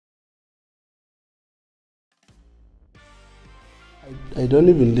I don't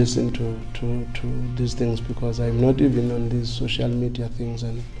even listen to these things because I'm not even on these social media things,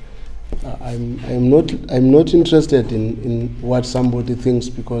 and I'm not interested in what somebody thinks,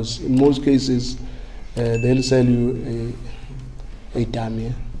 because in most cases they'll sell you a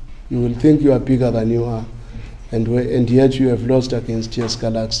dummy. You will think you are bigger than you are, and yet you have lost against TS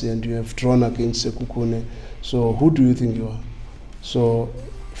Galaxy and you have drawn against Sekhukhune. So who do you think you are? So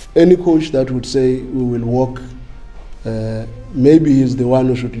any coach that would say we will walk, maybe he's the one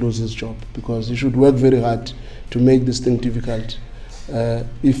who should lose his job, because he should work very hard to make this thing difficult.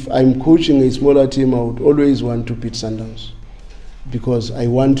 If I'm coaching a smaller team, I would always want to beat Sundowns, because I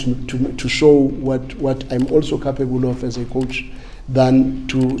want to show what I'm also capable of as a coach, than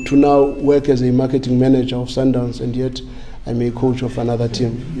to now work as a marketing manager of Sundowns and yet I'm a coach of another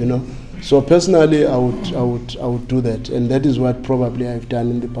team, you know. So personally, I would do that, and that is what probably I've done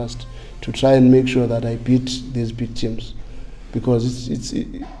in the past, to try and make sure that I beat these big teams, because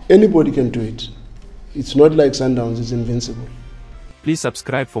anybody can do it. It's not like Sundowns is invincible. Please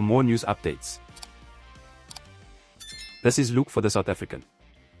subscribe for more news updates. This is Luke for the South African.